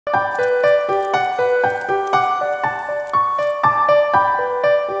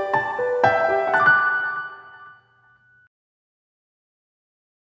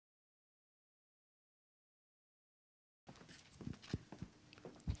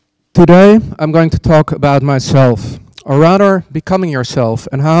Today I'm going to talk about myself, or rather becoming yourself,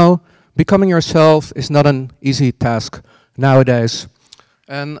 and how becoming yourself is not an easy task nowadays.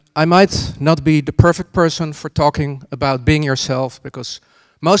 And I might not be the perfect person for talking about being yourself, because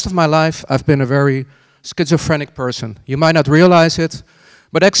most of my life I've been a very schizophrenic person. You might not realize it,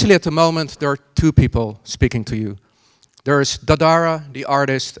 but actually at the moment there are two people speaking to you. There's Dadara, the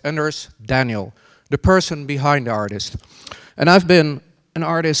artist, and there's Daniel, the person behind the artist. And I've been an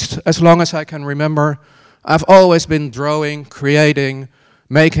artist as long as I can remember. I've always been drawing, creating,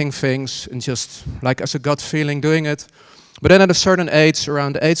 making things, and just like as a gut feeling doing it. But then at a certain age,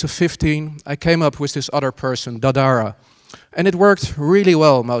 around the age of 15, I came up with this other person, Dadara. And it worked really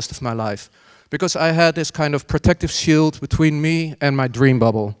well most of my life, because I had this kind of protective shield between me and my dream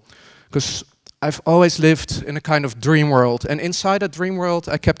bubble. Because I've always lived in a kind of dream world, and inside that dream world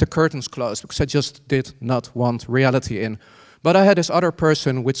I kept the curtains closed, because I just did not want reality in. But I had this other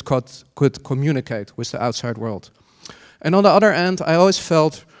person which could communicate with the outside world. And on the other end, I always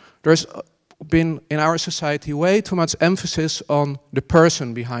felt there's been in our society way too much emphasis on the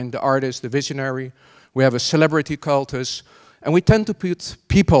person behind the artist, the visionary. We have a celebrity cultus, and we tend to put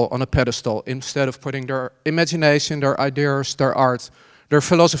people on a pedestal instead of putting their imagination, their ideas, their art, their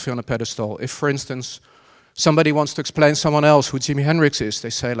philosophy on a pedestal. If, for instance, somebody wants to explain someone else who Jimi Hendrix is, they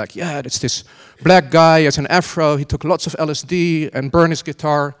say like, yeah, it's this black guy, he has an afro, he took lots of LSD and burned his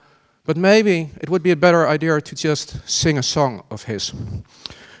guitar. But maybe it would be a better idea to just sing a song of his.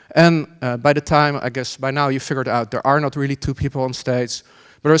 And by the time, I guess by now you figured out there are not really two people on stage,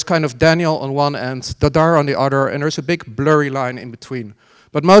 but there's kind of Daniel on one end, Dadara on the other, and there's a big blurry line in between.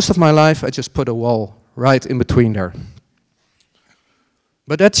 But most of my life I just put a wall right in between there.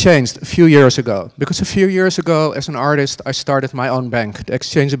 But that changed a few years ago, because a few years ago, as an artist, I started my own bank, the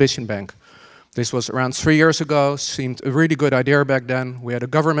Exchanghibition Bank. This was around 3 years ago, seemed a really good idea back then. We had a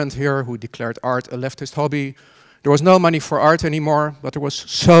government here who declared art a leftist hobby. There was no money for art anymore, but there was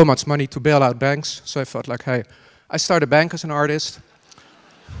so much money to bail out banks. So I thought like, hey, I start a bank as an artist.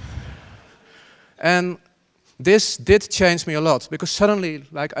 And this did change me a lot, because suddenly,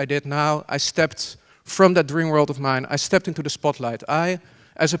 like I did now, I stepped from that dream world of mine, I stepped into the spotlight. I,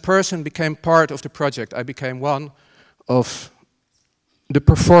 as a person, became part of the project. I became one of the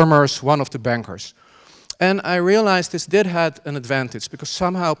performers, one of the bankers. And I realized this did have an advantage, because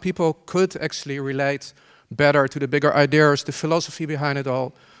somehow people could actually relate better to the bigger ideas, the philosophy behind it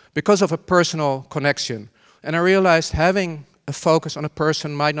all, because of a personal connection. And I realized having a focus on a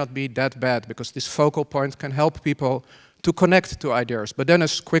person might not be that bad, because this focal point can help people to connect to ideas. But then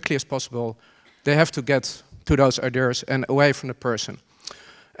as quickly as possible, they have to get to those ideas and away from the person.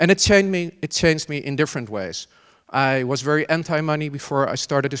 And it changed me in different ways. I was very anti-money before I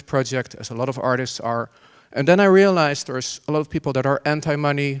started this project, as a lot of artists are. And then I realized there's a lot of people that are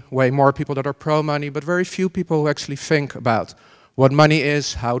anti-money, way more people that are pro-money, but very few people who actually think about what money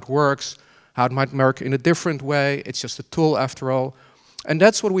is, how it works, how it might work in a different way. It's just a tool after all. And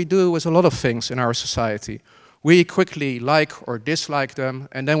that's what we do with a lot of things in our society. We quickly like or dislike them,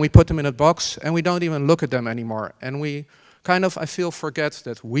 and then we put them in a box, and we don't even look at them anymore. And we kind of, I feel, forget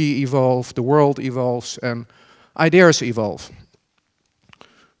that we evolve, the world evolves, and ideas evolve.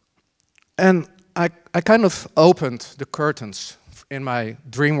 And I kind of opened the curtains in my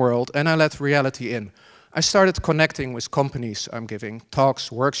dream world, and I let reality in. I started connecting with companies. I'm giving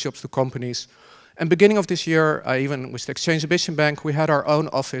talks, workshops to companies. And beginning of this year, I even, with the Exchanghibition Bank, we had our own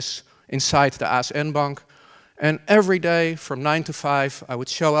office inside the ASN Bank. And every day from 9 to 5, I would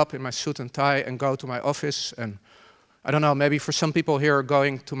show up in my suit and tie and go to my office. And I don't know, maybe for some people here,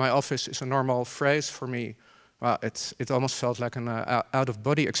 going to my office is a normal phrase. For me, well, it almost felt like an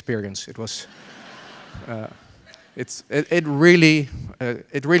out-of-body experience. It was, it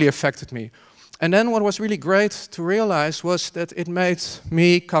really affected me. And then what was really great to realize was that it made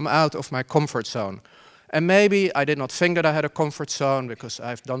me come out of my comfort zone. And maybe I did not think that I had a comfort zone, because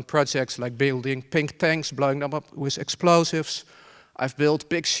I've done projects like building pink tanks, blowing them up with explosives. I've built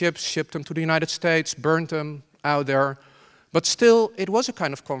big ships, shipped them to the United States, burned them out there. But still, it was a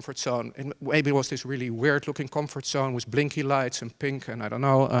kind of comfort zone. Maybe it was this really weird looking comfort zone with blinky lights and pink and I don't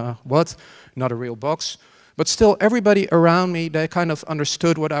know what, not a real box. But still, everybody around me, they kind of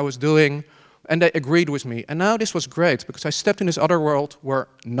understood what I was doing, and they agreed with me. And now this was great, because I stepped in this other world where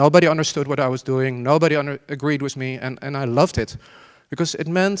nobody understood what I was doing, nobody agreed with me, and I loved it. Because it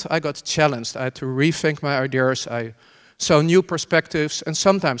meant I got challenged. I had to rethink my ideas, I saw new perspectives, and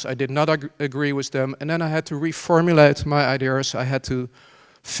sometimes I did not agree with them, and then I had to reformulate my ideas. I had to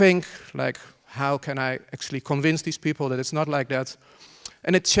think, like, how can I actually convince these people that it's not like that?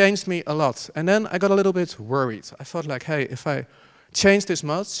 And it changed me a lot. And then I got a little bit worried. I thought like, hey, if I changed this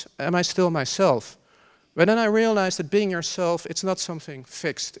much? Am I still myself? But then I realized that being yourself, it's not something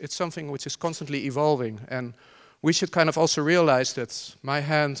fixed. It's something which is constantly evolving. And we should kind of also realize that my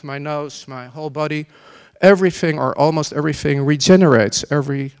hand, my nose, my whole body, everything or almost everything regenerates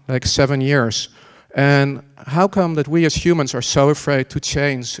every like 7 years. And how come that we as humans are so afraid to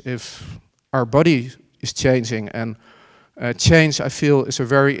change if our body is changing? And change, I feel, is a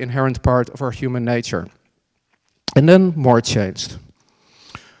very inherent part of our human nature. And then more changed.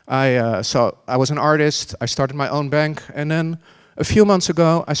 So I was an artist, I started my own bank, and then a few months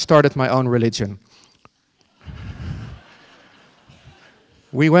ago I started my own religion.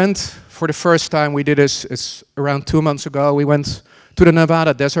 We went, for the first time we did this, it's around 2 months ago, we went to the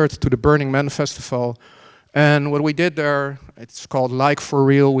Nevada desert, to the Burning Man festival. And what we did there, it's called Like for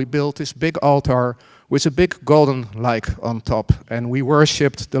Real. We built this big altar with a big golden like on top. And we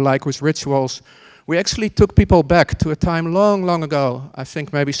worshipped the like with rituals. We actually took people back to a time long, long ago. I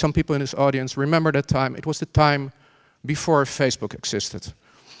think maybe some people in this audience remember that time. It was the time before Facebook existed.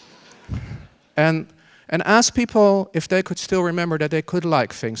 And asked people if they could still remember that they could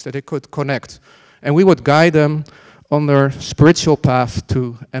like things, that they could connect. And we would guide them on their spiritual path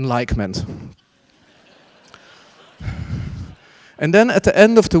to enlightenment. And then at the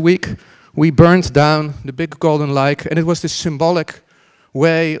end of the week, we burned down the big golden like, and it was this symbolic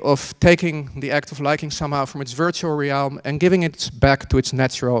way of taking the act of liking somehow from its virtual realm and giving it back to its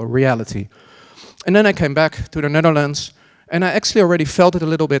natural reality. And then I came back to the Netherlands, and I actually already felt it a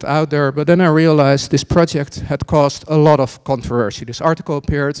little bit out there, but then I realized this project had caused a lot of controversy. This article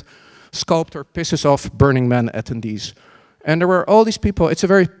appeared, sculptor pisses off Burning Man attendees. And there were all these people. It's a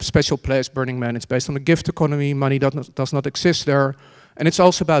very special place, Burning Man. It's based on the gift economy. Money does not exist there. And it's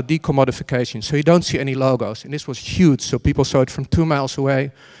also about decommodification. So you don't see any logos. And this was huge. So people saw it from 2 miles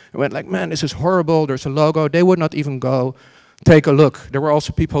away and went like, man, this is horrible. There's a logo. They would not even go take a look. There were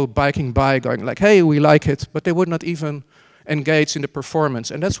also people biking by going like, hey, we like it. But they would not even engage in the performance.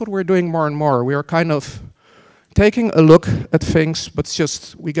 And that's what we're doing more and more. We are kind of taking a look at things, but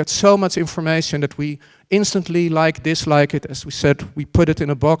just we get so much information that we instantly like, dislike it. As we said, we put it in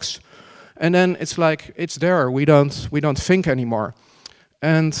a box, and then it's like it's there. We don't think anymore.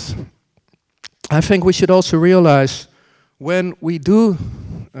 And I think we should also realize when we do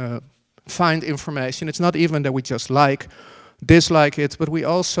find information, it's not even that we just like, dislike it, but we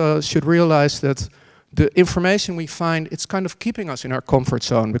also should realize that the information we find, it's kind of keeping us in our comfort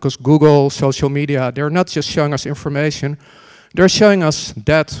zone, because Google, social media, they're not just showing us information, they're showing us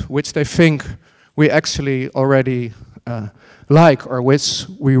that which they think we actually already like, or which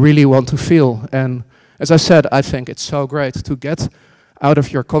we really want to feel. And as I said, I think it's so great to get out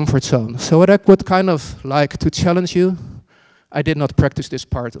of your comfort zone. So what I would kind of like to challenge you, I did not practice this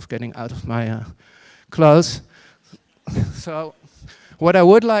part of getting out of my clothes. So what I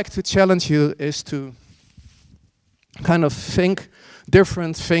would like to challenge you is to kind of think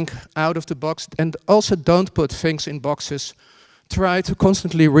different, think out of the box, and also don't put things in boxes. Try to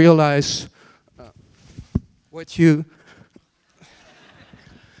constantly realize what you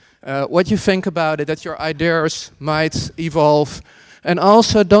think about it, that your ideas might evolve. And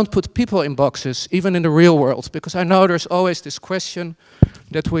also don't put people in boxes, even in the real world, because I know there's always this question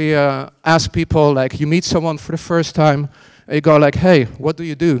that we ask people, like you meet someone for the first time, and you go like, hey, what do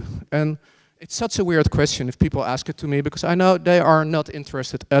you do? And it's such a weird question if people ask it to me, because I know they are not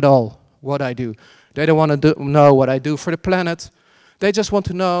interested at all what I do. They don't want to know what I do for the planet. They just want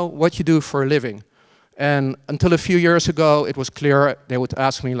to know what you do for a living. And until a few years ago, it was clear. They would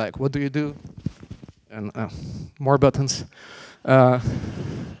ask me like, what do you do? And more buttons.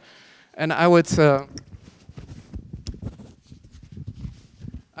 And I would tell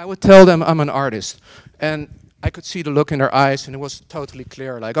them I'm an artist. And I could see the look in their eyes, and it was totally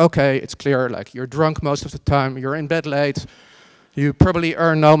clear. Like, okay, it's clear, like you're drunk most of the time, you're in bed late, you probably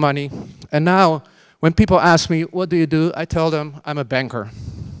earn no money. And now, when people ask me, what do you do? I tell them, I'm a banker.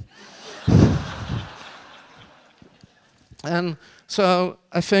 And so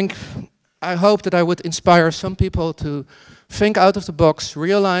I hope that I would inspire some people to think out of the box,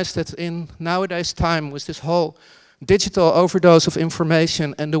 realize that in nowadays time, with this whole digital overdose of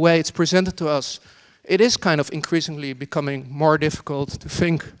information and the way it's presented to us, it is kind of increasingly becoming more difficult to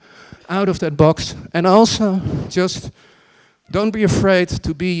think out of that box. And also, just don't be afraid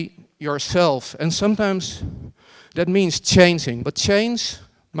to be yourself. And sometimes that means changing. But change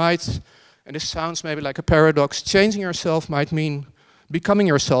might, and this sounds maybe like a paradox, changing yourself might mean becoming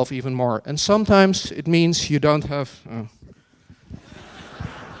yourself even more. And sometimes it means you don't have...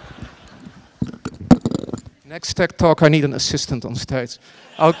 Next tech talk, I need an assistant on stage.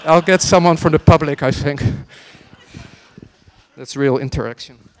 I'll get someone from the public, I think. That's real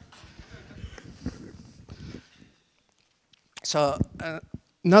interaction. So,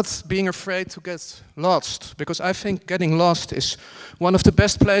 not being afraid to get lost, because I think getting lost is one of the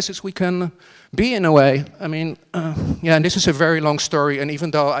best places we can be in a way. I mean, yeah, and this is a very long story, and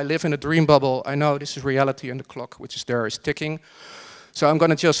even though I live in a dream bubble, I know this is reality and the clock which is there is ticking. So I'm going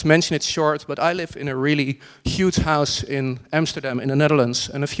to just mention it short, but I live in a really huge house in Amsterdam in the Netherlands.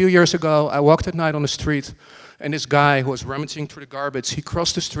 And a few years ago, I walked at night on the street, and this guy who was rummaging through the garbage, he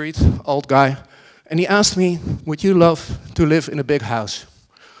crossed the street, old guy, and he asked me, would you love to live in a big house?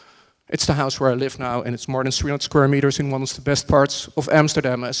 It's the house where I live now, and it's more than 300 square meters in one of the best parts of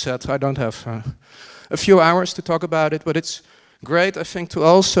Amsterdam. As said, I don't have a few hours to talk about it, but it's great, I think, to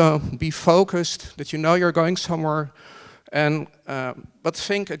also be focused, that you know you're going somewhere, and but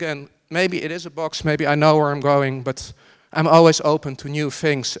think again, maybe it is a box, maybe I know where I'm going, but I'm always open to new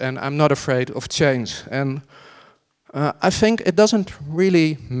things, and I'm not afraid of change. And I think it doesn't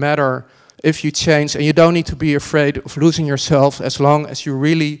really matter if you change, and you don't need to be afraid of losing yourself as long as you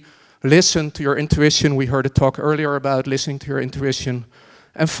really listen to your intuition. We heard a talk earlier about listening to your intuition,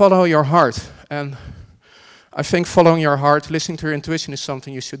 and follow your heart. And I think following your heart, listening to your intuition is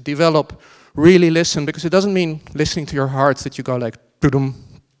something you should develop. Really listen, because it doesn't mean listening to your heart that you go like dum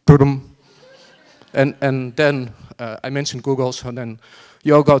dum, and then I mentioned Google, so then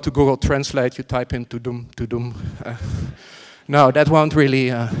you go to Google Translate, you type in dum. No, that won't really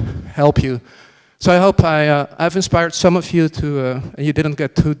help you. So I hope I've inspired some of you to, and you didn't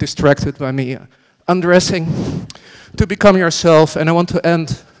get too distracted by me undressing, to become yourself. And I want to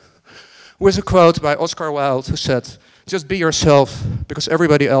end with a quote by Oscar Wilde, who said, just be yourself, because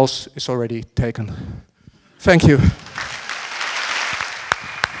everybody else is already taken. Thank you.